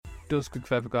Do us a quick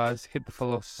favor, guys. Hit the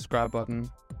follow, subscribe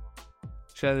button.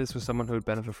 Share this with someone who would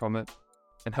benefit from it.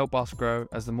 And help us grow,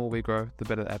 as the more we grow, the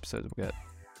better the episodes we'll get.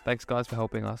 Thanks, guys, for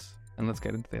helping us. And let's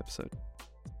get into the episode.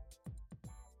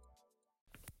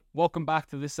 Welcome back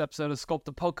to this episode of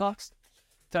Sculptor Podcast.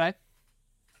 Today,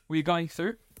 we're going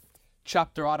through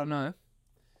chapter, of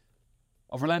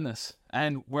Relentless.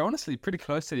 And we're honestly pretty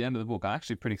close to the end of the book. I'm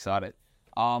actually pretty excited.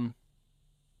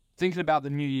 Thinking about the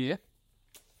new year.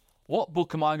 What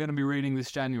book am I going to be reading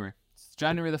this January? It's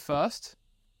January the 1st,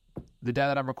 the day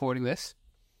that I'm recording this.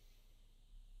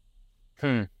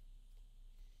 There's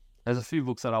a few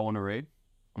books that I want to read.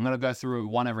 I'm going to go through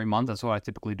one every month. That's what I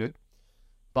typically do.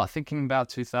 But thinking about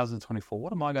 2024,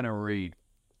 what am I going to read?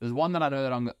 There's one that I know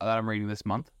that I'm reading this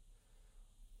month.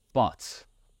 But,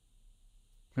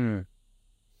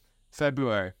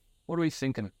 February. What are we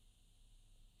thinking?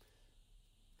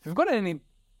 If you've got any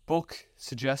book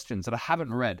suggestions that I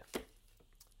haven't read,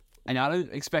 and I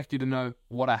don't expect you to know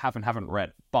what I haven't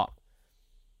read, but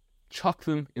chuck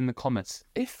them in the comments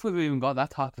if we've even got that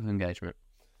type of engagement,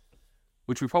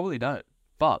 which we probably don't.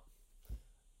 But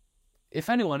if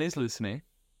anyone is listening,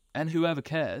 and whoever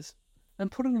cares, then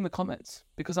put it in the comments,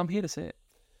 because I'm here to see it.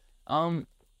 I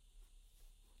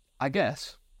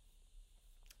guess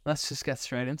let's just get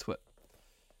straight into it.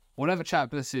 Whatever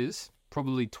chapter this is,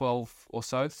 probably 12 or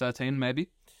so, 13 maybe.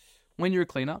 When you're a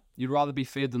cleaner, you'd rather be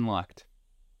feared than liked.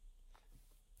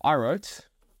 I wrote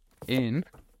in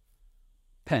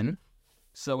pen,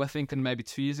 so we're thinking maybe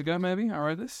 2 years ago, maybe, I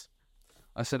wrote this.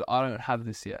 I said, I don't have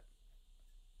this yet.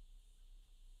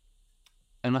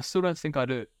 And I still don't think I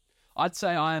do. I'd say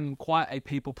I am quite a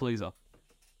people pleaser.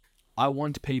 I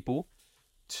want people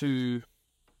to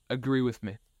agree with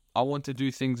me. I want to do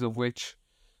things of which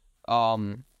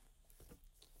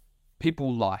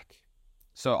people like.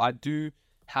 So I do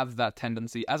have that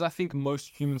tendency, as I think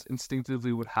most humans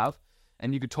instinctively would have.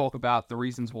 And you could talk about the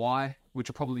reasons why, which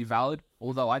are probably valid,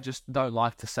 although I just don't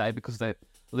like to say because they're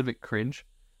a little bit cringe.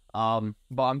 But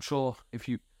I'm sure if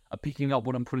you are picking up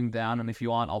what I'm putting down, and if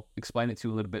you aren't, I'll explain it to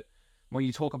you a little bit. When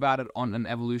you talk about it on an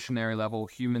evolutionary level,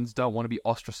 humans don't want to be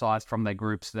ostracized from their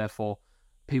groups. Therefore,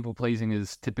 people-pleasing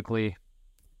is typically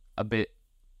a bit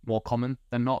more common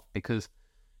than not, because,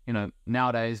 you know,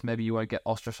 nowadays, maybe you won't get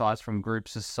ostracized from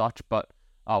groups as such, but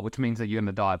which means that you're going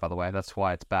to die, by the way. That's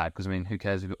why it's bad, because, I mean, who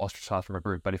cares if you're ostracized from a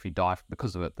group? But if you die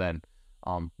because of it, then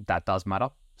that does matter.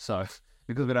 So,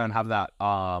 because we don't have that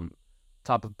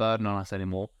type of burden on us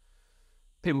anymore,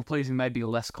 people-pleasing may be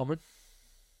less common.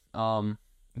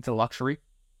 It's a luxury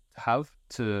to have,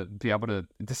 to be able to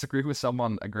disagree with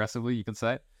someone aggressively, you could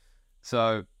say.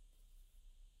 So,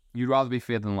 you'd rather be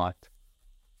feared than liked.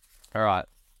 All right.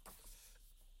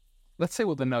 Let's see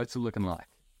what the notes are looking like.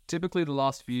 Typically, the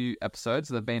last few episodes,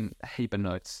 there have been a heap of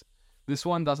notes. This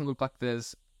one doesn't look like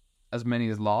there's as many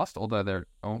as last, although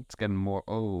it's getting more.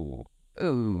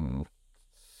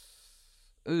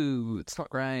 It's not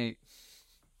great.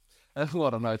 There's a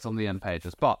lot of notes on the end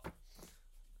pages, but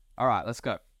all right, let's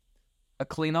go. A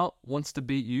cleaner wants to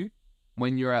beat you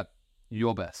when you're at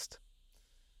your best.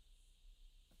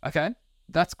 Okay,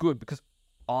 that's good, because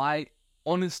I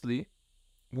honestly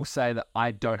will say that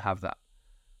I don't have that.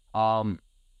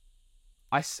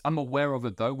 I'm aware of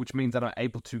it though, which means that I'm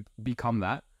able to become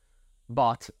that.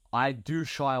 But I do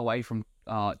shy away from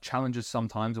challenges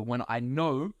sometimes when I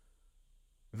know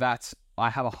that I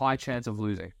have a high chance of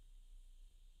losing.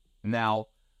 Now,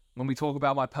 when we talk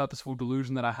about my purposeful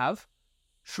delusion that I have,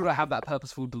 should I have that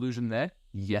purposeful delusion there?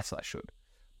 Yes, I should.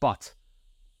 But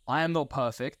I am not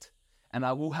perfect, and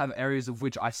I will have areas of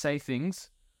which I say things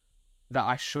that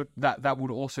I should, that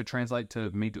would also translate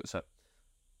to me do so.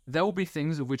 There will be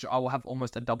things of which I will have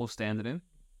almost a double standard in,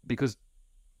 because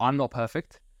I'm not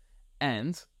perfect.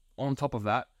 And on top of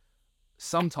that,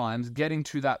 sometimes getting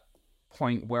to that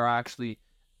point where I actually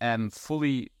am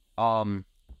fully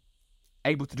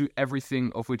able to do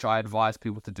everything of which I advise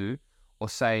people to do, or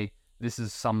say this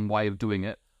is some way of doing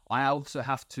it, I also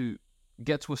have to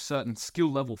get to a certain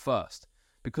skill level first,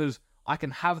 because I can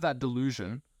have that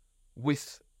delusion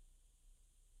with,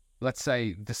 let's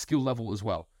say, the skill level as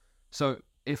well. So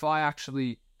if I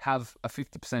actually have a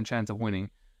 50% chance of winning,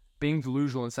 being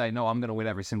delusional and say, no, I'm going to win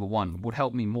every single one would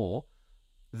help me more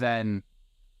than,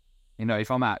 you know, if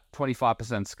I'm at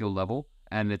 25% skill level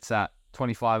and it's at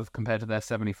 25 compared to their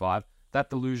 75,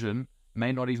 that delusion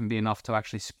may not even be enough to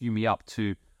actually skew me up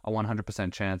to a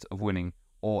 100% chance of winning,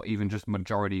 or even just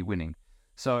majority winning.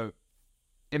 So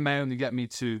it may only get me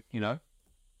to,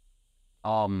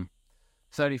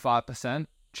 35%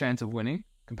 chance of winning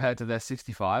compared to their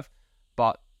 65,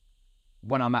 but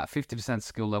when I'm at 50%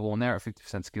 skill level and they're at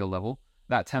 50% skill level,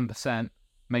 that 10%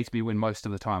 makes me win most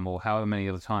of the time, or however many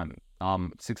of the time,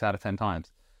 6 out of 10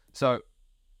 times. So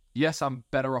yes, I'm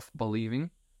better off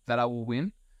believing that I will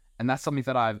win. And that's something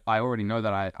that I already know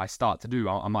that I start to do.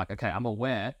 I'm like, okay, I'm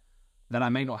aware that I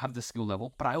may not have the skill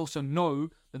level, but I also know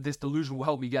that this delusion will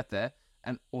help me get there.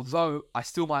 And although I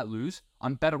still might lose,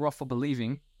 I'm better off for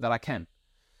believing that I can.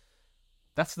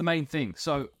 That's the main thing.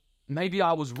 So maybe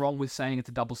I was wrong with saying it's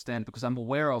a double standard because I'm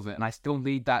aware of it and I still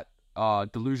need that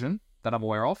delusion that I'm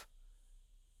aware of.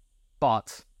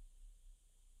 But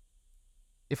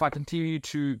if I continue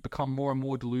to become more and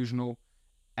more delusional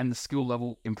and the skill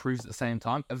level improves at the same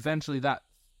time, eventually that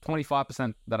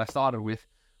 25% that I started with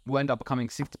will end up becoming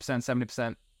 60%,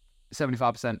 70%,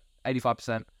 75%,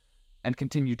 85%, and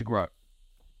continue to grow.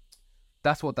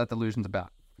 That's what that delusion's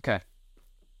about. Okay.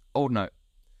 Old note.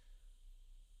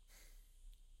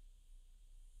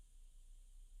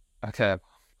 Okay.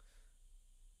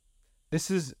 This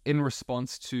is in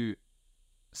response to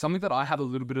something that I have a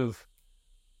little bit of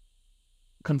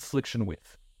confliction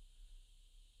with.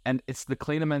 And it's the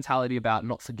cleaner mentality about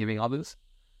not forgiving others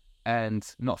and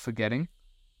not forgetting.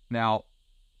 Now,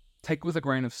 take with a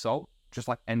grain of salt, just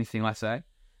like anything I say.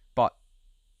 But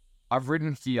I've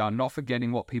written here, not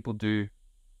forgetting what people do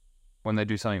when they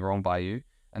do something wrong by you,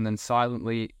 and then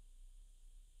silently,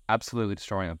 absolutely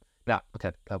destroying them. Now,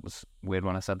 okay, that was weird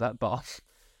when I said that, but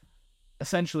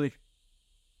essentially,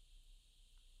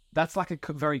 that's like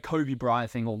a very Kobe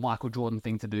Bryant thing or Michael Jordan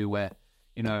thing to do where,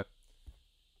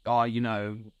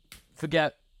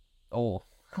 forget, or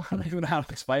I don't even know how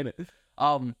to explain it.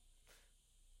 I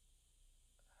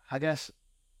guess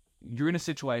you're in a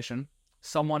situation,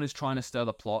 someone is trying to stir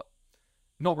the plot,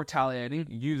 not retaliating,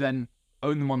 you then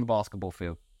own them on the basketball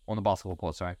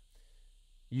court, sorry.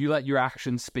 You let your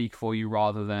actions speak for you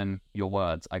rather than your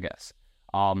words, I guess.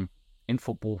 In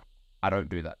football, I don't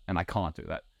do that, and I can't do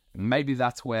that. Maybe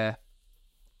that's where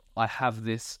I have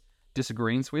this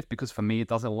disagreements with, because for me it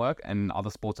doesn't work, and other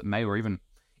sports it may, or even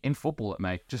in football it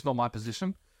may, just not my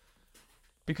position.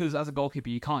 Because as a goalkeeper,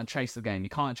 you can't chase the game, you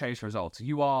can't chase results.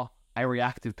 You are a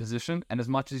reactive position, and as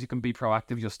much as you can be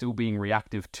proactive, you're still being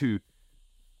reactive to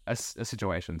a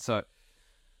situation. So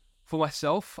for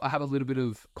myself, I have a little bit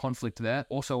of conflict there,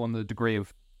 also on the degree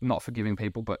of not forgiving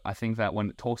people, but I think that when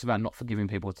it talks about not forgiving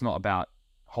people, it's not about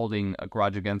holding a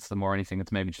grudge against them or anything.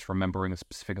 It's maybe just remembering a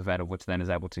specific event of which then is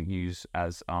able to use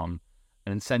as an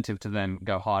incentive to then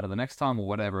go harder the next time or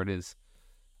whatever it is.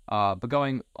 But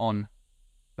going on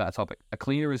that topic, a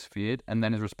cleaner is feared and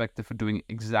then is respected for doing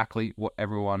exactly what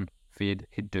everyone feared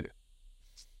he'd do.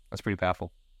 That's pretty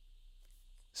powerful.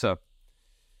 So,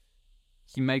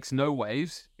 he makes no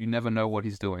waves, you never know what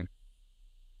he's doing.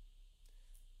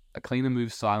 A cleaner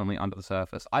moves silently under the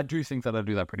surface. I do think that I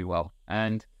do that pretty well.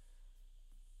 And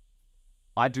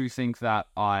I do think that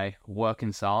I work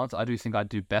in silence. I do think I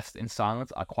do best in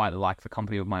silence. I quite like the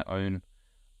company of my own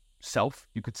self,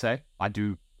 you could say. I'll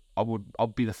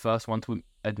be the first one to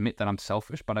admit that I'm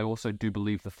selfish, but I also do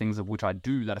believe the things of which I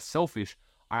do that are selfish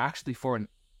are actually for an...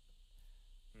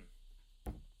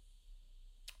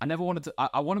 I want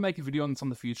to make a video on this in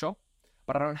the future,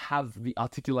 but I don't have the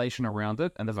articulation around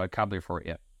it and the vocabulary for it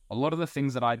yet. A lot of the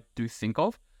things that I do think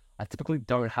of, I typically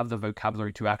don't have the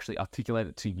vocabulary to actually articulate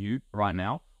it to you right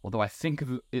now, although I think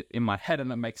of it in my head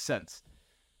and it makes sense.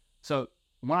 So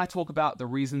when I talk about the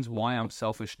reasons why I'm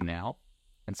selfish now,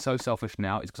 and so selfish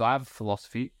now, is because I have a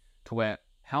philosophy to where,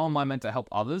 how am I meant to help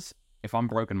others if I'm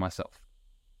broken myself?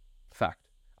 Fact.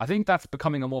 I think that's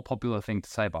becoming a more popular thing to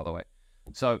say, by the way.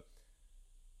 So,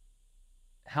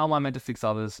 how am I meant to fix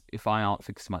others if I'm not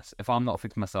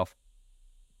fixing myself?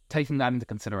 Taking that into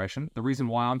consideration, the reason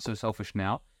why I'm so selfish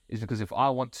now is because if I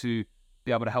want to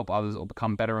be able to help others or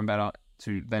become better and better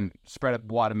to then spread a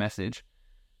wider message,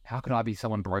 how could I be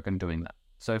someone broken doing that?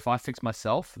 So if I fix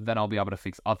myself, then I'll be able to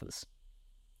fix others.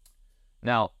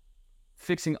 Now,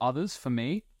 fixing others for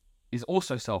me is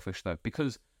also selfish though,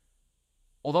 because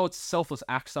although it's a selfless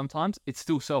act sometimes, it's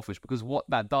still selfish because what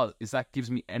that does is that gives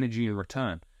me energy in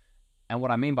return. And what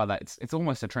I mean by that, it's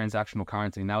almost a transactional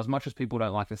currency. Now, as much as people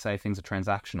don't like to say things are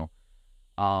transactional,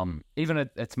 even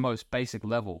at its most basic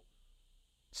level,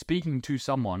 speaking to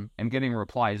someone and getting a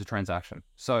reply is a transaction.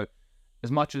 So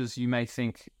as much as you may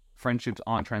think friendships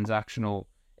aren't transactional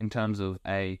in terms of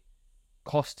a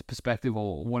cost perspective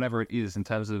or whatever it is, in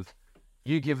terms of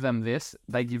you give them this,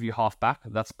 they give you half back,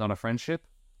 that's not a friendship.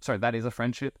 Sorry, that is a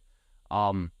friendship.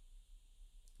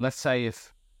 Let's say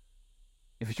if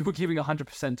you were giving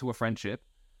 100% to a friendship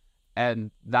and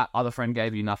that other friend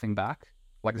gave you nothing back,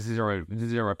 like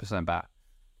 0% back,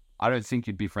 I don't think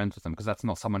you'd be friends with them because that's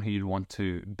not someone who you'd want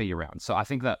to be around. So I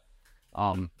think that,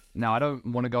 now I don't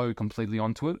want to go completely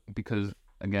onto it because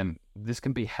again, this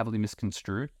can be heavily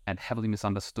misconstrued and heavily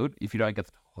misunderstood if you don't get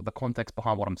the context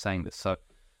behind what I'm saying this. So,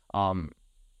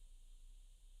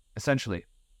 essentially,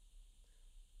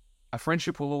 a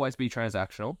friendship will always be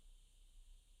transactional,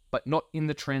 but not in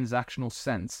the transactional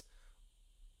sense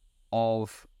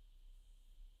of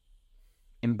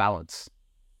imbalance.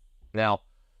 Now,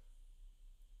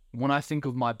 when I think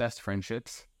of my best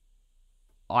friendships,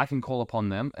 I can call upon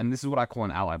them, and this is what I call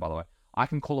an ally, by the way. I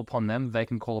can call upon them, they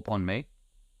can call upon me,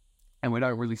 and we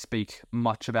don't really speak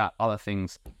much about other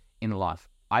things in life.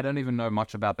 I don't even know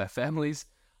much about their families.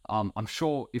 I'm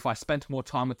sure if I spent more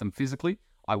time with them physically,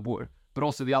 I would. But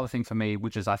also the other thing for me,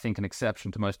 which is I think an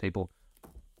exception to most people,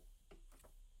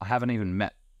 I haven't even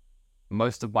met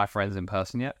most of my friends in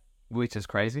person yet, which is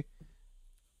crazy.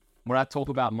 When I talk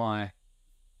about my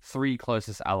 3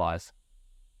 closest allies,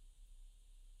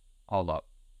 hold up.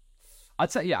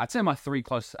 I'd say my 3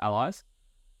 closest allies,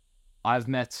 I've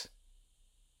met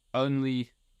I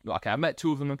met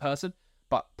 2 of them in person,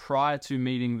 but prior to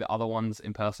meeting the other ones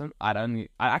in person, I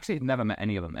actually had never met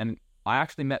any of them, and I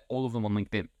actually met all of them on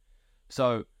LinkedIn.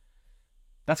 So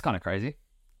that's kind of crazy.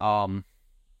 So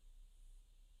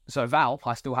Val,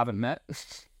 I still haven't met.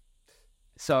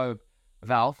 So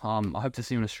Val, I hope to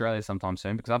see you in Australia sometime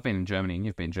soon, because I've been in Germany and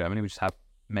you've been in Germany. We just have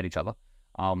met each other.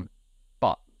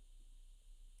 But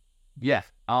yeah,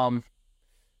 kind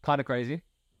of crazy.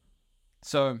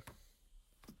 So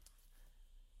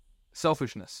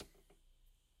selfishness.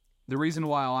 The reason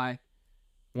why I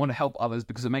want to help others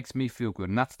because it makes me feel good,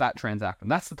 and that's that transaction.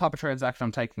 That's the type of transaction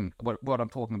I'm taking. What I'm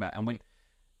talking about. And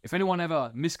if anyone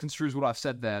ever misconstrues what I've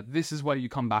said there, this is where you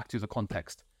come back to the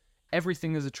context.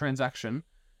 Everything is a transaction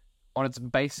on its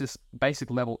basic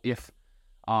level. If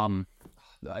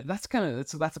that's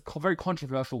a very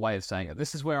controversial way of saying it.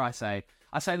 This is where I say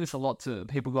this a lot to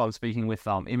people who I'm speaking with,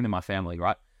 even in my family,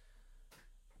 right?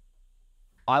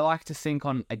 I like to think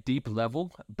on a deep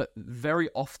level, but very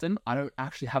often I don't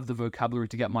actually have the vocabulary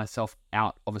to get myself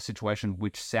out of a situation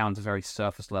which sounds very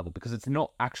surface level, because it's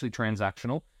not actually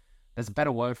transactional. There's a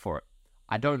better word for it.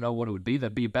 I don't know what it would be.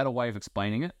 There'd be a better way of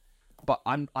explaining it. But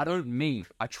I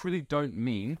truly don't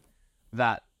mean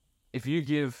that if you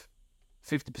give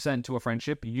 50% to a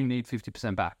friendship, you need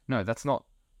 50% back. No, that's not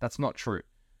true.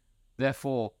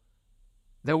 Therefore,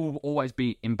 there will always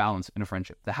be imbalance in a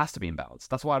friendship. There has to be imbalance.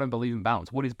 That's why I don't believe in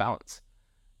balance. What is balance?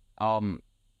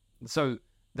 So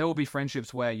there will be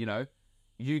friendships where,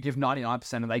 you give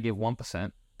 99% and they give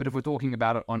 1%. But if we're talking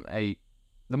about it on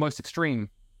the most extreme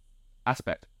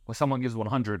aspect, where someone gives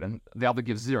 100 and the other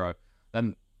gives 0,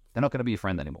 then they're not going to be a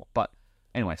friend anymore. But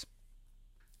anyways,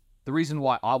 the reason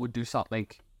why I would do something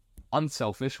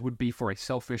unselfish would be for a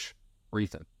selfish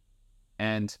reason.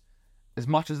 And as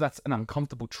much as that's an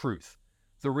uncomfortable truth,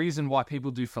 the reason why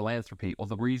people do philanthropy or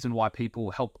the reason why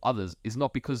people help others is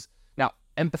not because... Now,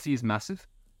 empathy is massive.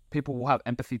 People will have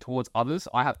empathy towards others.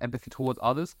 I have empathy towards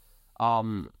others.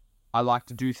 I like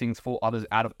to do things for others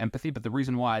out of empathy, but the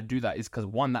reason why I do that is because,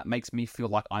 one, that makes me feel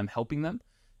like I'm helping them.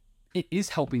 It is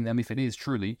helping them if it is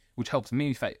truly, which helps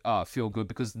me feel good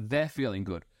because they're feeling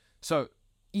good. So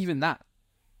even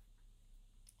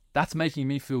that's making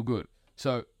me feel good.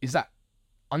 So is that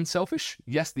unselfish?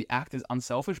 Yes, the act is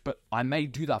unselfish, but I may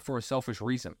do that for a selfish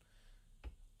reason.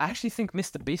 I actually think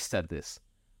Mr. Beast said this,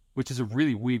 which is a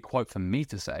really weird quote for me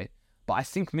to say, but I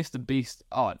think Mr. Beast...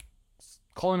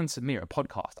 Colin and Samir, a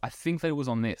podcast, I think that it was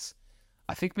on this.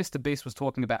 I think Mr. Beast was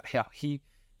talking about how he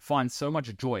finds so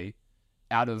much joy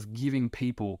out of giving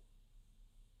people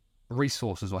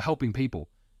resources or helping people,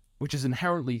 which is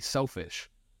inherently selfish,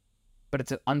 but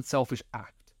it's an unselfish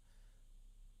act.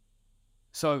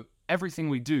 So everything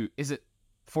we do, is it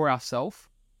for ourselves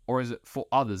or is it for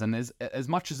others? And as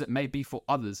much as it may be for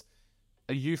others,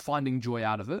 are you finding joy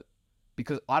out of it?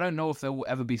 Because I don't know if there will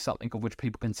ever be something of which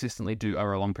people consistently do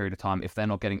over a long period of time if they're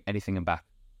not getting anything back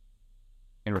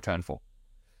in return for.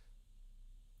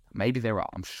 Maybe there are.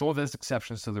 I'm sure there's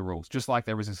exceptions to the rules, just like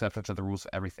there is exceptions to the rules for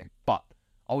everything. But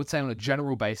I would say on a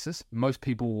general basis, most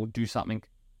people will do something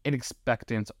in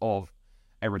expectance of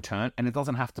a return, and it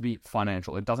doesn't have to be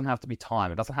financial. It doesn't have to be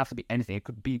time. It doesn't have to be anything. It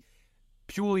could be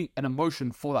purely an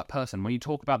emotion for that person. When you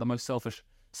talk about the most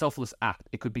selfless act,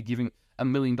 it could be giving $1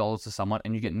 million to someone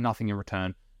and you get nothing in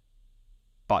return,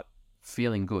 but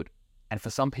feeling good. And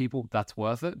for some people, that's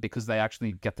worth it because they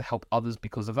actually get to help others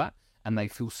because of that. And they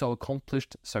feel so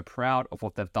accomplished, so proud of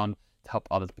what they've done to help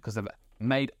others because they've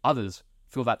made others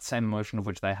feel that same emotion of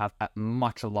which they have at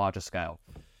much a larger scale.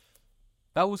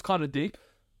 That was kind of deep.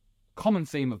 Common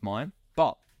theme of mine,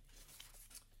 but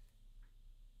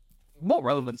what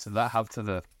relevance does that have to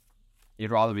the you'd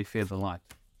rather be feared than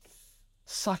liked?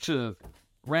 Such a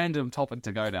random topic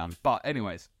to go down. But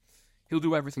anyways, he'll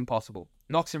do everything possible.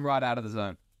 Knocks him right out of the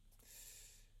zone.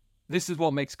 This is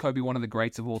what makes Kobe one of the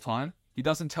greats of all time. He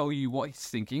doesn't tell you what he's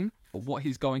thinking or what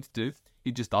he's going to do.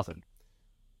 He just does it.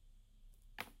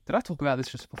 Did I talk about this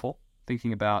just before?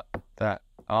 Thinking about that.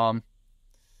 I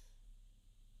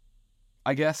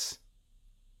guess.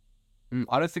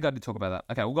 I don't think I did talk about that.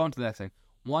 Okay, we'll go on to the next thing.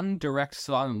 One direct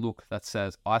silent look that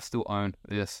says, I still own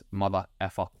this mother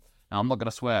effer. Now, I'm not going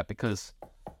to swear because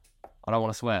I don't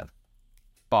want to swear.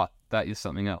 But that is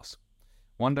something else.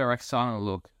 One direct silent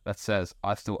look that says,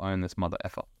 I still own this mother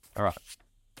effer. All right.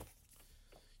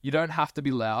 You don't have to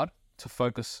be loud to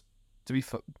focus,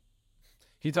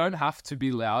 you don't have to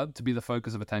be loud to be the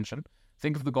focus of attention.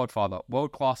 Think of The Godfather,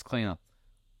 world-class cleaner.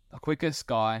 The quickest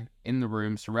guy in the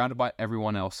room, surrounded by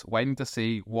everyone else, waiting to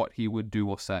see what he would do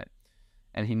or say.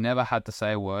 And he never had to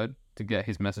say a word to get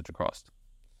his message across.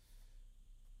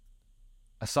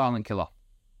 A silent killer.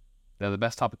 They're the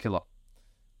best type of killer.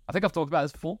 I think I've talked about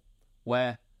this before,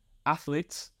 where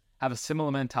athletes have a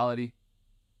similar mentality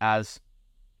as...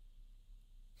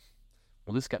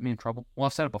 Will this get me in trouble? Well,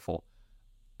 I've said it before.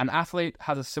 An athlete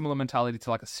has a similar mentality to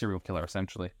like a serial killer,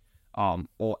 essentially.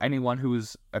 Or anyone who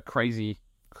is a crazy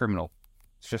criminal.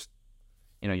 It's just,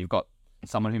 you've got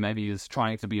someone who maybe is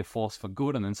trying to be a force for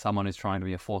good and then someone who's trying to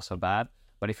be a force for bad.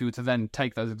 But if you were to then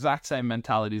take those exact same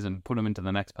mentalities and put them into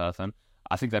the next person,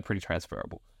 I think they're pretty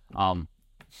transferable. I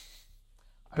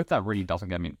hope that really doesn't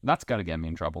get me... That's got to get me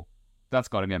in trouble. That's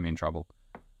got to get me in trouble.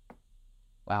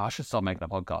 Wow, I should stop making a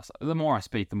podcast. The more I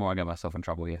speak, the more I get myself in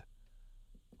trouble here.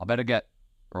 I better get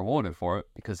rewarded for it,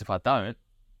 because if I don't,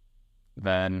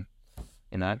 then,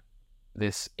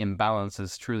 this imbalance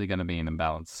is truly going to be an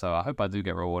imbalance. So I hope I do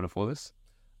get rewarded for this.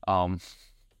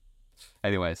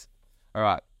 Anyways, all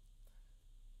right.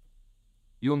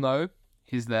 You'll know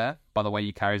he's there by the way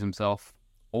he carries himself.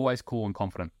 Always cool and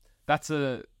confident. That's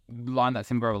a line that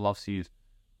Tim Grover loves to use.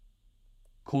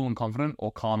 Cool and confident,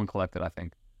 or calm and collected, I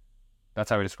think. That's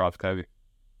how he describes Kobe.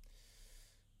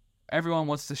 Everyone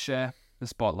wants to share the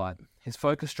spotlight. His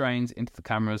focus drains into the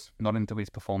cameras, not into his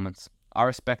performance. I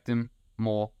respect him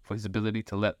more for his ability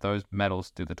to let those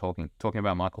medals do the talking. Talking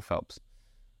about Michael Phelps.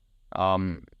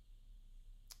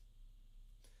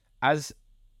 As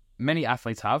many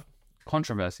athletes have,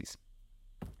 controversies.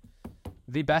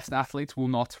 The best athletes will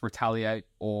not retaliate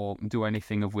or do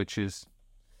anything of which is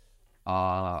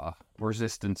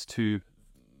resistance to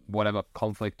whatever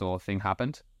conflict or thing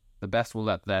happened. The best will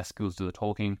let their skills do the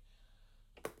talking.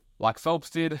 Like Phelps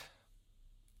did.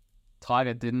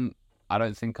 Tiger didn't. I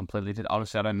don't think completely did.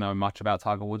 Honestly, I don't know much about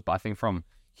Tiger Woods, but I think from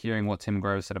hearing what Tim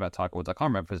Grover said about Tiger Woods, I can't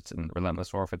remember if it's in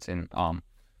Relentless or if it's in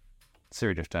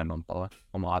Siri just turned on, by the way,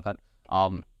 on my iPad.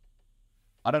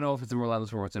 I don't know if it's in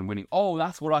Relentless or it's in Winning. Oh,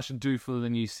 that's what I should do for the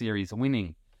new series,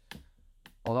 Winning.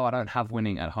 Although I don't have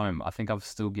Winning at home, I think I've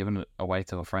still given it away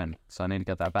to a friend, so I need to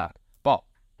get that back. But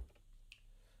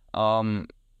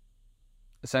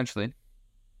essentially,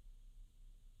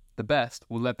 the best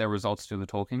will let their results do the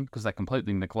talking because they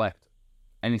completely neglect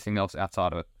anything else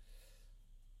outside of it.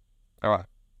 All right.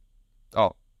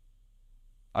 Oh,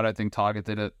 I don't think Tiger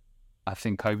did it. I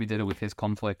think Kobe did it with his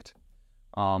conflict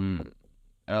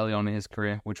early on in his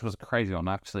career, which was a crazy one,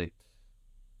 actually.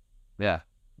 Yeah,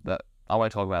 that I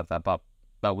won't talk about that, but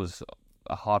that was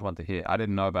a hard one to hear. I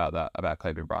didn't know about that, about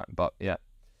Kobe Bryant, but yeah.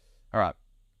 All right.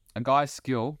 A guy's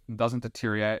skill doesn't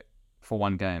deteriorate for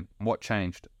one game. What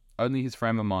changed? Only his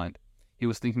frame of mind. He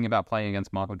was thinking about playing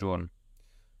against Michael Jordan.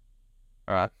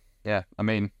 All right. Yeah. I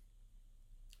mean,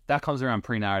 that comes around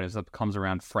pre-narratives. That comes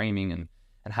around framing and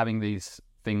having these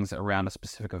things around a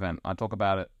specific event. I talk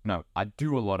about it. No, I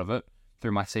do a lot of it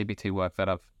through my CBT work that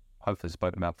I've hopefully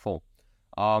spoken about before.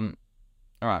 All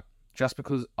right. Just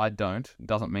because I don't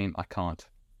doesn't mean I can't.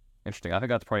 Interesting. I think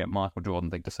that's probably a Michael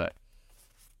Jordan thing to say.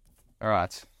 All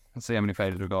right. Let's see how many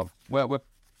faded we've got. We're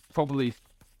probably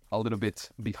a little bit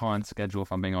behind schedule,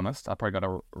 if I'm being honest. I probably got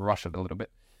to rush it a little bit.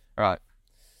 All right.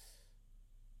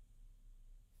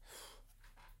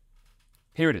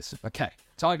 Here it is. Okay.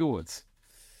 Tiger Woods.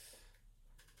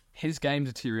 His game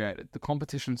deteriorated. The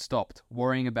competition stopped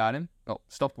worrying about him.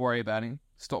 Stopped worrying about him.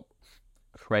 Stop.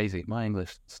 Crazy. My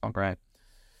English, it's not great.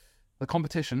 The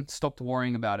competition stopped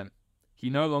worrying about him. He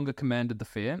no longer commanded the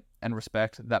fear and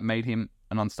respect that made him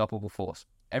an unstoppable force.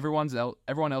 Everyone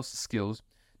else's skills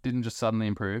didn't just suddenly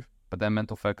improve, but their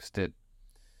mental focus did.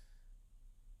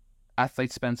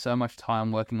 Athletes spend so much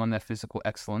time working on their physical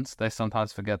excellence, they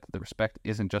sometimes forget that the respect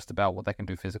isn't just about what they can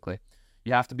do physically.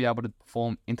 You have to be able to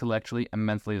perform intellectually and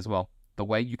mentally as well. The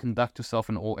way you conduct yourself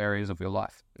in all areas of your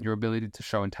life. Your ability to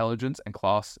show intelligence and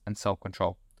class and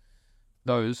self-control.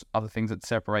 Those are the things that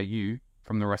separate you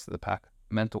from the rest of the pack.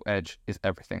 mental edge is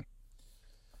everything.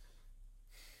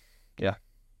 Yeah,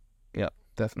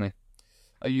 definitely.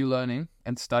 Are you learning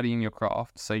and studying your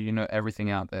craft so you know everything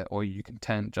out there, or are you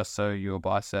content just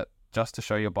to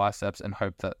show your biceps and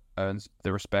hope that earns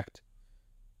the respect?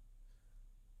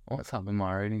 What's up in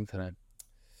my reading today?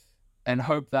 And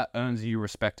hope that earns you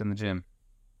respect in the gym.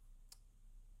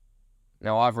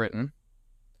 Now, I've written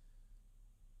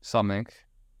something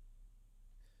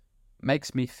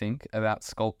makes me think about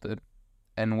Sculpted,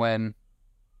 and when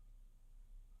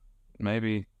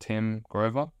maybe Tim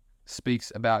Grover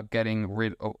speaks about getting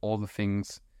rid of all the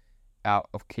things out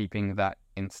of keeping that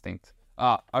instinct.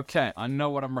 Okay, I know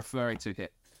what I'm referring to here.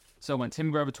 So when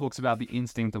Tim Grover talks about the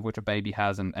instinct of which a baby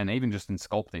has, and even just in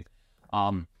sculpting,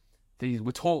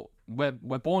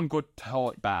 we're born good,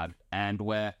 taught bad, and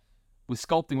with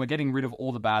sculpting, we're getting rid of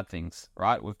all the bad things,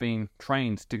 right? We've been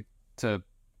trained to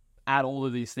add all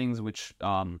of these things which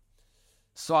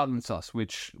silence us,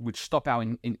 which stop our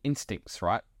instincts,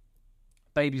 right?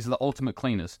 Babies are the ultimate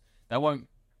cleaners. They won't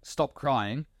stop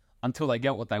crying until they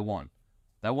get what they want.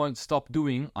 They won't stop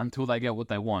doing until they get what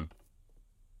they want.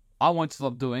 I won't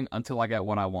stop doing until I get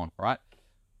what I want, right?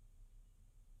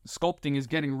 Sculpting is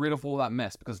getting rid of all that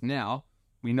mess, because now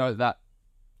we know that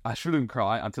I shouldn't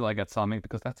cry until I get something,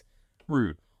 because that's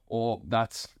rude, or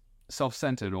that's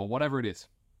self-centered, or whatever it is.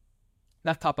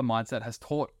 That type of mindset has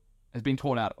been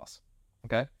taught out of us,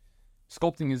 okay?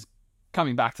 Sculpting is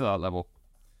coming back to that level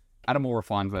at a more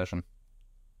refined version.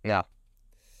 Yeah.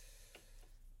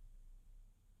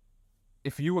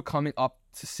 If you were coming up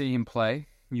to see him play,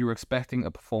 you were expecting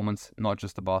a performance, not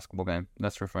just a basketball game.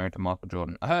 That's referring to Michael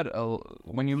Jordan. I heard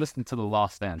when you listen to The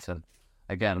Last Dance, and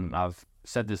again, I've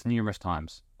said this numerous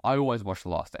times, I always watch The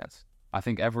Last Dance. I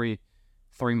think every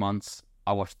 3 months,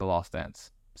 I watch The Last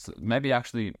Dance. So maybe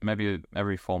every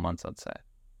 4 months, I'd say.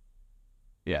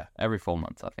 Yeah, every 4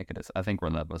 months, I think it is. I think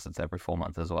Relentless, it's every 4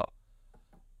 months as well.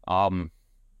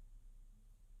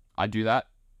 I do that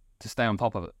to stay on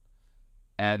top of it.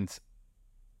 And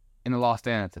in The Last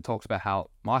Dance, it talks about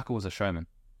how Michael was a showman.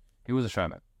 He was a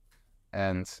showman.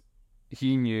 And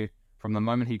he knew from the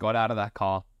moment he got out of that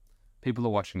car, people are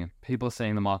watching him. People are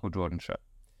seeing the Michael Jordan show.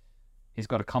 He's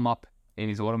got to come up in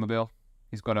his automobile.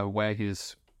 He's got to wear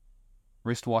his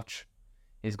wristwatch.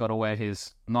 He's got to wear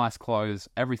his nice clothes,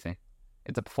 everything.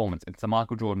 It's a performance. It's the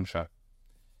Michael Jordan show.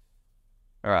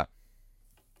 All right.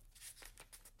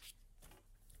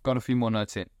 Got a few more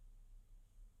notes in.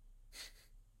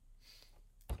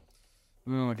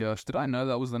 Oh my gosh, did I know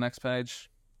that was the next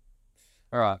page?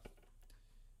 Alright.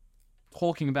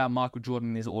 Talking about Michael Jordan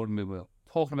and his automobile.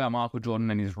 Talking about Michael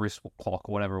Jordan and his wrist clock,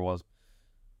 or whatever it was.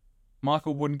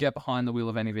 Michael wouldn't get behind the wheel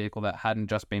of any vehicle that hadn't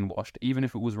just been washed. Even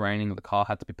if it was raining, the car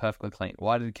had to be perfectly clean.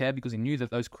 Why did he care? Because he knew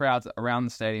that those crowds around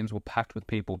the stadiums were packed with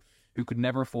people who could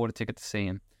never afford a ticket to see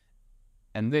him.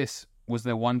 And this was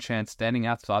their one chance, standing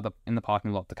outside in the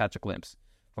parking lot to catch a glimpse.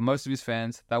 For most of his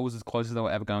fans, that was as close as they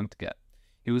were ever going to get.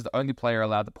 He was the only player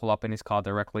allowed to pull up in his car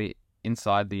directly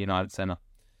inside the United Center.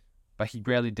 But he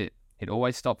rarely did. He'd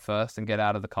always stop first and get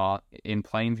out of the car in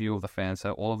plain view of the fans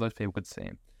so all of those people could see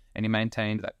him. And he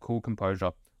maintained that cool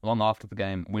composure long after the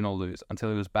game, win or lose,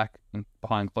 until he was back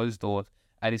behind closed doors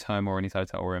at his home or in his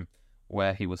hotel room,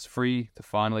 where he was free to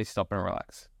finally stop and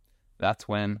relax. That's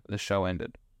when the show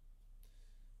ended.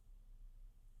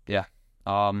 Yeah.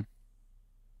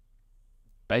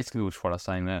 Basically, which what I was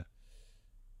saying there.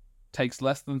 Takes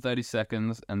less than 30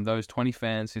 seconds, and those 20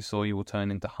 fans who saw you will turn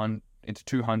into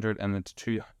 200 and into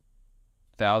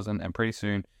 2,000, and pretty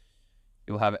soon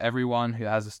you'll have everyone who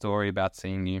has a story about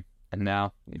seeing you, and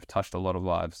now you've touched a lot of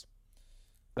lives.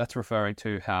 That's referring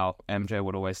to how MJ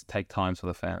would always take time for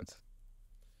the fans.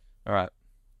 Alright.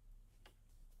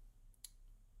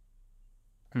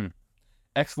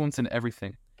 Excellence in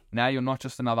everything. Now you're not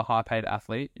just another high-paid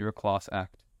athlete, you're a class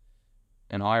act.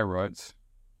 And I wrote...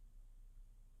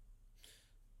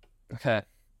 Okay,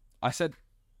 I said,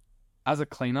 as a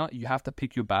cleaner, you have to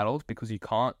pick your battles because you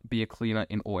can't be a cleaner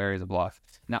in all areas of life.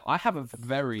 Now, I have a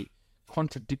very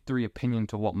contradictory opinion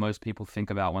to what most people think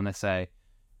about when they say,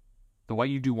 the way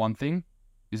you do one thing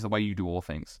is the way you do all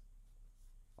things.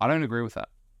 I don't agree with that.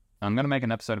 I'm going to make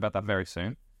an episode about that very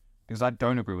soon because I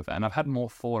don't agree with that. And I've had more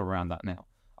thought around that now.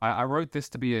 I wrote this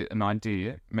to be an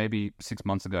idea maybe 6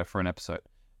 months ago for an episode.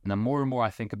 And the more and more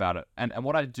I think about it, and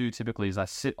what I do typically is I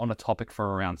sit on a topic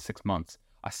for around 6 months.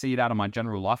 I see it out of my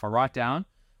general life. I write down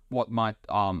what my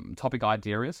topic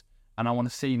idea is, and I want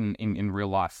to see it in real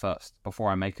life first before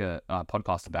I make a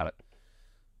podcast about it.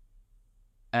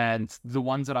 And the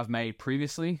ones that I've made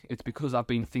previously, it's because I've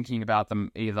been thinking about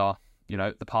them either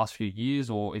the past few years,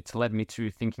 or it's led me to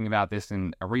thinking about this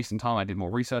in a recent time. I did more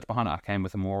research behind it. I came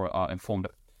with a more informed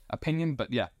opinion.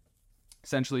 But yeah,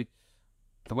 essentially,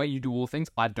 the way you do all things,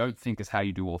 I don't think is how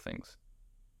you do all things.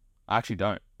 I actually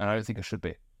don't, and I don't think it should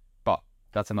be. But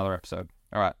that's another episode.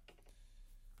 All right.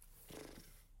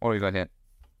 What do we got here?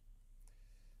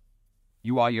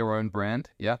 You are your own brand,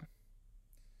 yeah?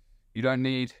 You don't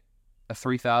need a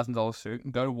 $3,000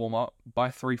 suit. Go to Walmart, buy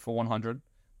 3 for $100,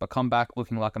 but come back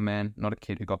looking like a man, not a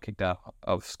kid who got kicked out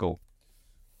of school.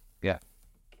 Yeah.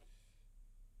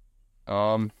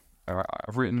 All right,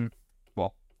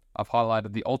 I've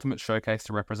highlighted the ultimate showcase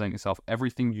to represent yourself.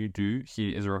 Everything you do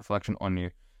here is a reflection on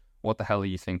you. What the hell are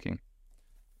you thinking?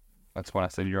 That's what I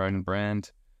said, your own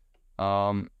brand.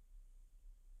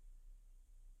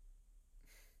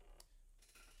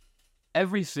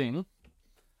 Everything,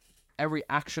 every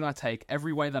action I take,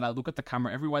 every way that I look at the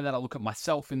camera, every way that I look at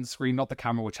myself in the screen, not the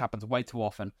camera, which happens way too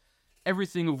often,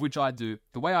 everything of which I do,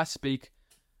 the way I speak,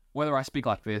 whether I speak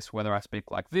like this, whether I speak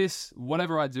like this,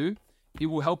 whatever I do, it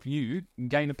will help you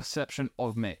gain a perception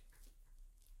of me.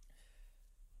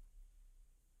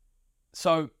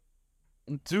 So,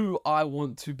 do I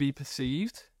want to be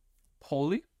perceived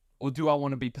poorly, or do I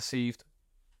want to be perceived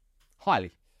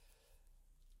highly?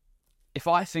 If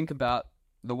I think about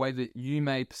the way that you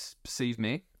may perceive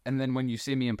me, and then when you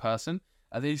see me in person,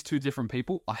 are these two different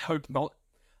people? I hope not.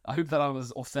 I hope that I'm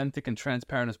as authentic and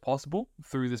transparent as possible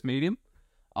through this medium.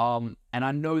 And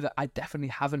I know that I definitely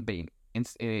haven't been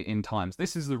in times.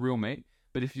 This is the real me.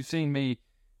 But if you've seen me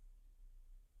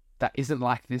that isn't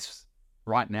like this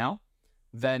right now,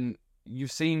 then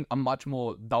you've seen a much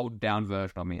more dulled down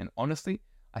version of me. And honestly,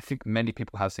 I think many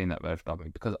people have seen that version of me,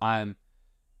 because I'm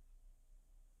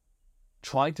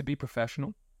trying to be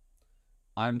professional.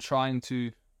 I'm trying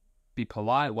to be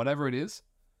polite, whatever it is.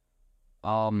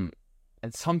 And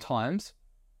sometimes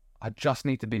I just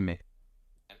need to be me.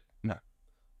 No.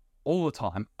 All the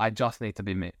time, I just need to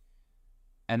be me.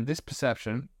 And this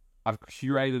perception, I've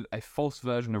curated a false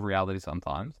version of reality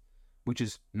sometimes, which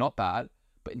is not bad,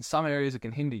 but in some areas it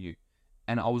can hinder you.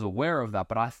 And I was aware of that,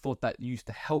 but I thought that used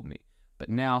to help me. But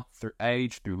now, through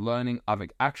age, through learning, I've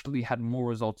actually had more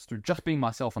results through just being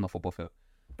myself on the football field.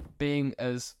 Being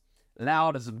as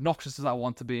loud, as obnoxious as I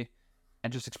want to be,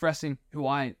 and just expressing who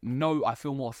I know I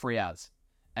feel more free as.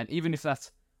 And even if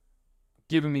that's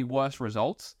giving me worse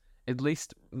results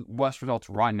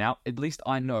right now, at least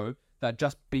I know that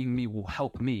just being me will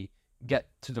help me get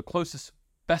to the closest,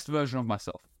 best version of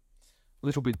myself. A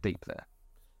little bit deep there.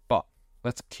 But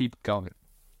let's keep going.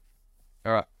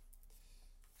 All right.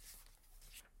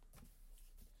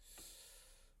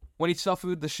 When he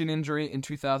suffered the shin injury in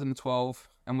 2012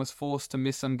 and was forced to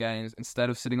miss some games instead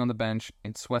of sitting on the bench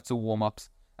in sweats or warm-ups,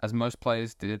 as most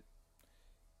players did,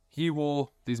 he wore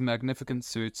these magnificent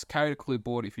suits, carried a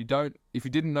clipboard. If you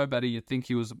didn't know better, you'd think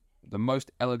he was the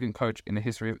most elegant coach in the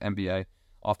history of NBA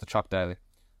after Chuck Daly.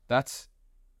 That's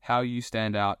how you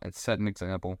stand out and set an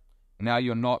example. Now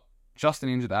you're not just an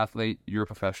injured athlete, you're a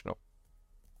professional.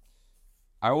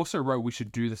 I also wrote we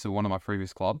should do this at one of my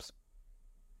previous clubs,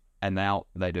 and now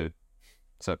they do.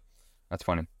 So, that's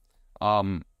funny.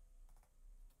 Alright.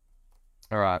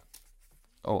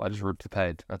 Oh, I just ripped the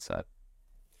page. That's sad.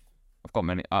 I've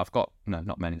got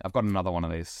another one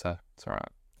of these, so it's alright.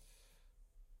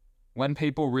 When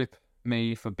people rip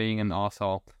me for being an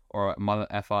arsehole or a mother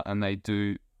effer and they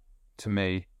do to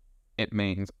me, it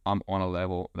means I'm on a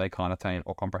level they can't attain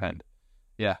or comprehend.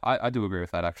 Yeah, I do agree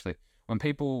with that, actually. When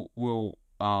people will,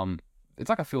 it's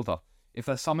like a filter. If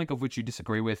there's something of which you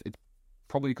disagree with, it's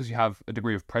probably because you have a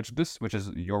degree of prejudice, which is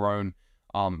your own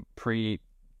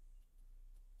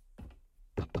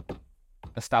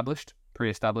pre-established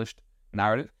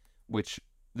narrative, which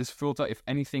this filter, if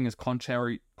anything is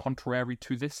contrary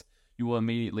to this, you will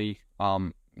immediately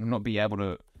not be able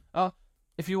to.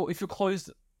 If you're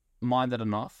closed-minded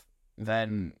enough,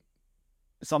 then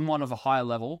someone of a higher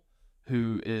level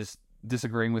who is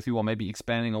disagreeing with you or maybe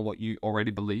expanding on what you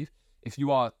already believe, if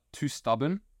you are too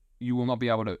stubborn, you will not be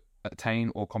able to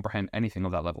attain or comprehend anything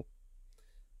of that level.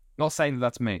 Not saying that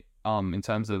that's me, in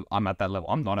terms of I'm at that level.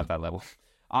 I'm not at that level.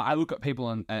 I look at people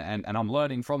and I'm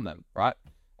learning from them, right?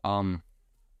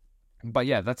 But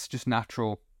yeah, that's just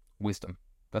natural wisdom.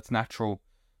 That's natural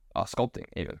sculpting,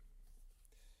 even.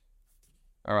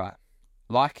 Alright.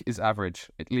 Like is average.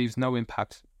 It leaves no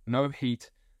impact, no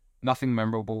heat, nothing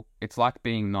memorable. It's like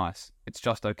being nice. It's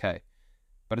just okay.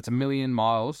 But it's a million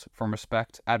miles from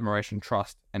respect, admiration,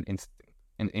 trust, and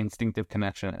instinctive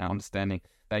connection and understanding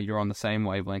that you're on the same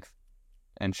wavelength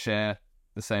and share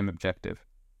the same objective.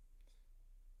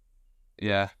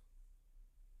 Yeah.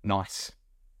 Nice.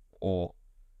 Or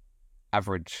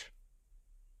average.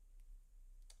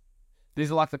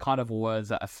 These are like the kind of words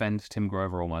that offend Tim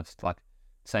Grover almost, like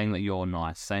saying that you're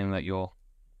nice, saying that you're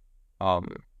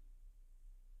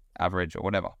average or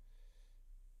whatever,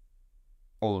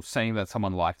 or saying that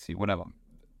someone likes you, whatever.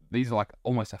 These are like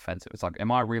almost offensive. It's like,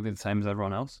 am I really the same as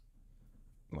everyone else?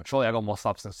 Well, surely I got more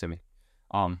substance to me.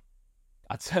 I'd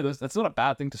say that's not a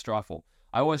bad thing to strive for.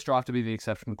 I always strive to be the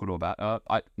exception, good or bad.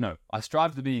 I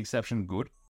strive to be the exception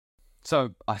good.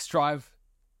 So I strive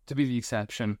to be the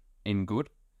exception in good.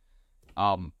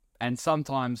 And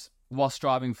sometimes while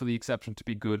striving for the exception to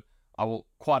be good, I will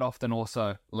quite often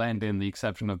also land in the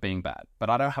exception of being bad.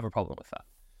 But I don't have a problem with that.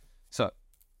 So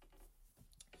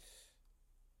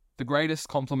the greatest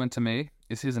compliment to me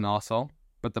is he's an arsehole,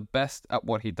 but the best at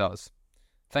what he does.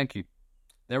 Thank you.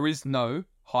 There is no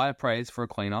higher praise for a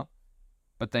cleaner,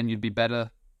 but then you'd be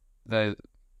better the...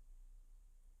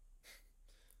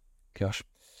 Gosh.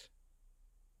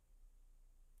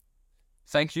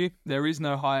 Thank you. There is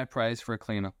no higher praise for a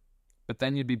cleaner, but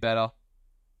then you'd be better,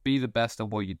 be the best at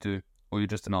what you do, or you're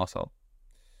just an arsehole.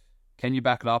 Can you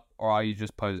back it up, or are you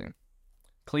just posing?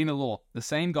 Cleaner Law. The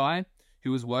same guy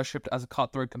who was worshipped as a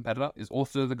cutthroat competitor is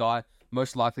also the guy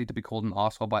most likely to be called an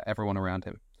arsehole by everyone around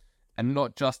him. And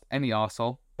not just any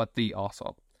arsehole, but the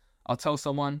arsehole. I'll tell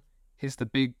someone he's the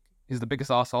biggest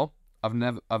arsehole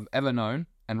I've ever known,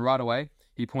 and right away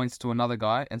he points to another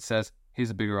guy and says, he's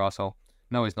a bigger arsehole.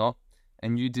 No, he's not.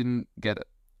 And you didn't get it.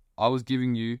 I was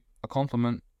giving you a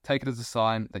compliment. Take it as a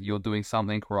sign that you're doing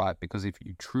something right, because if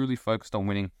you truly focused on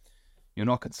winning, you're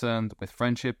not concerned with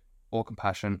friendship or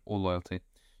compassion or loyalty.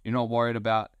 You're not worried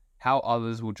about how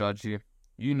others will judge you.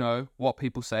 You know what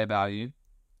people say about you,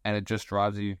 and it just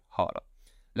drives you harder.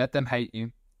 Let them hate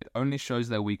you. It only shows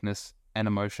their weakness and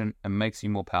emotion and makes you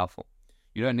more powerful.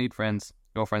 You don't need friends.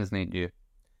 Your friends need you.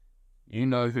 You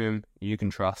know whom you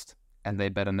can trust, and they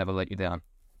better never let you down.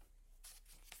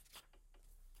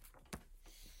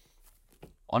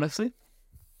 Honestly,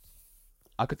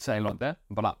 I could say a lot there,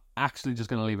 but I'm actually just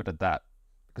going to leave it at that,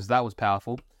 because that was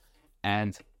powerful,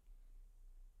 and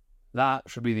that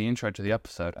should be the intro to the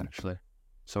episode, actually.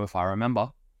 So if I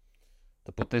remember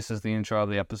to put this as the intro of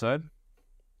the episode,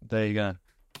 there you go.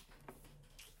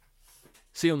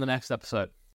 See you on the next episode.